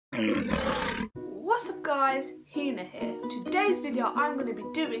What's up guys, Heena here. Today's video I'm going to be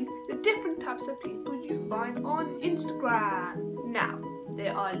doing the different types of people you find on Instagram. Now,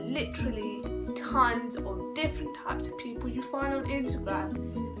 there are literally tons of different types of people you find on Instagram,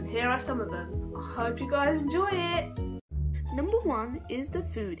 and here are some of them. I hope you guys enjoy it. Number one is the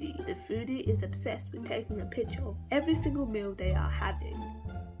foodie. The foodie is obsessed with taking a picture of every single meal they are having,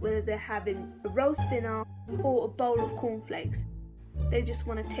 whether they're having a roast dinner or a bowl of cornflakes. They just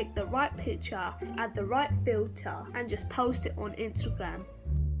want to take the right picture, add the right filter, and just post it on Instagram,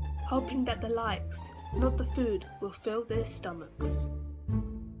 hoping that the likes, not the food, will fill their stomachs.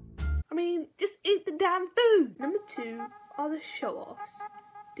 I mean, just eat the damn food! Number two are the show-offs.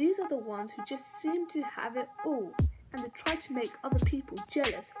 These are the ones who just seem to have it all, and they try to make other people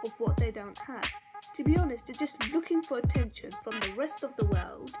jealous of what they don't have. To be honest, they're just looking for attention from the rest of the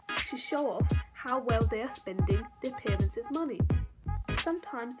world to show off how well they are spending their parents' money.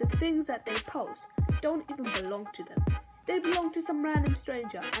 Sometimes the things that they post don't even belong to them. They belong to some random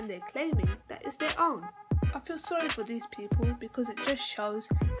stranger and they're claiming that it's their own. I feel sorry for these people because it just shows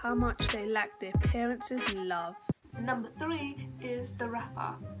how much they lack their parents' love. Number three is the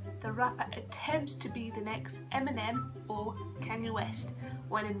rapper. The rapper attempts to be the next Eminem or Kanye West,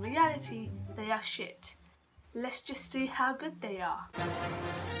 when in reality they are shit. Let's just see how good they are.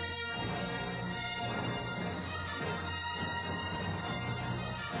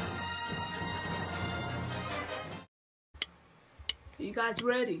 Are you guys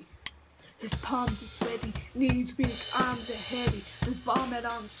ready? His palms are sweaty, knees weak, arms are heavy. There's vomit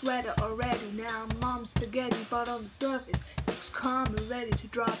on the sweater already. Now mom's spaghetti, but on the surface looks calm and ready to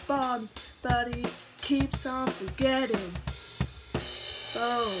drop bombs. But he keeps on forgetting.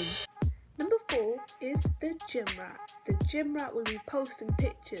 Boom. Number four is the gym rat. The gym rat will be posting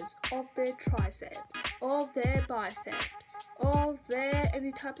pictures of their triceps, of their biceps, of their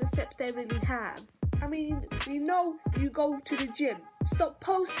any types of steps they really have. I mean, you know you go to the gym. Stop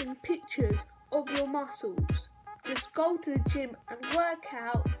posting pictures of your muscles. Just go to the gym and work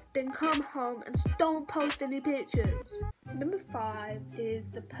out, then come home and don't post any pictures. Number five is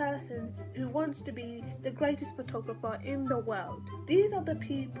the person who wants to be the greatest photographer in the world. These are the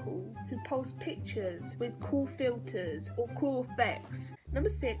people who post pictures with cool filters or cool effects. Number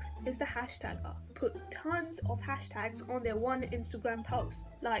six is the hashtagger. Put tons of hashtags on their one Instagram post,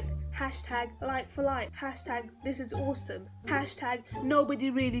 like hashtag like for like, hashtag this is awesome, hashtag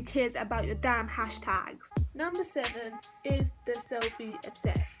nobody really cares about your damn hashtags. Number seven is the selfie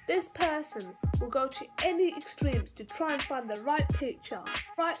obsessed. This person will go to any extremes to try and find the right picture,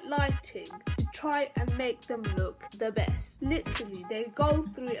 right lighting, to try and make them look the best. Literally, they go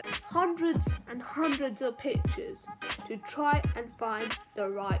through hundreds and hundreds of pictures to try and find the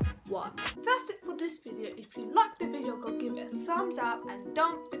right one. That's it for this video. If you liked the video, go give it a thumbs up and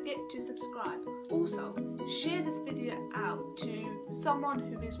don't forget to subscribe. Also, share this video out to someone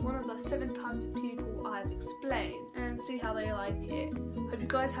who is one of the 7 types of people I've explained and see how they like it. Hope you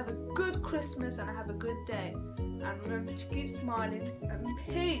guys have a good Christmas and have a good day. And remember to keep smiling and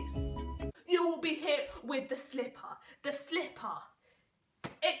peace. You will be hit with the slipper. The slipper.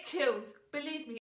 It kills, believe me.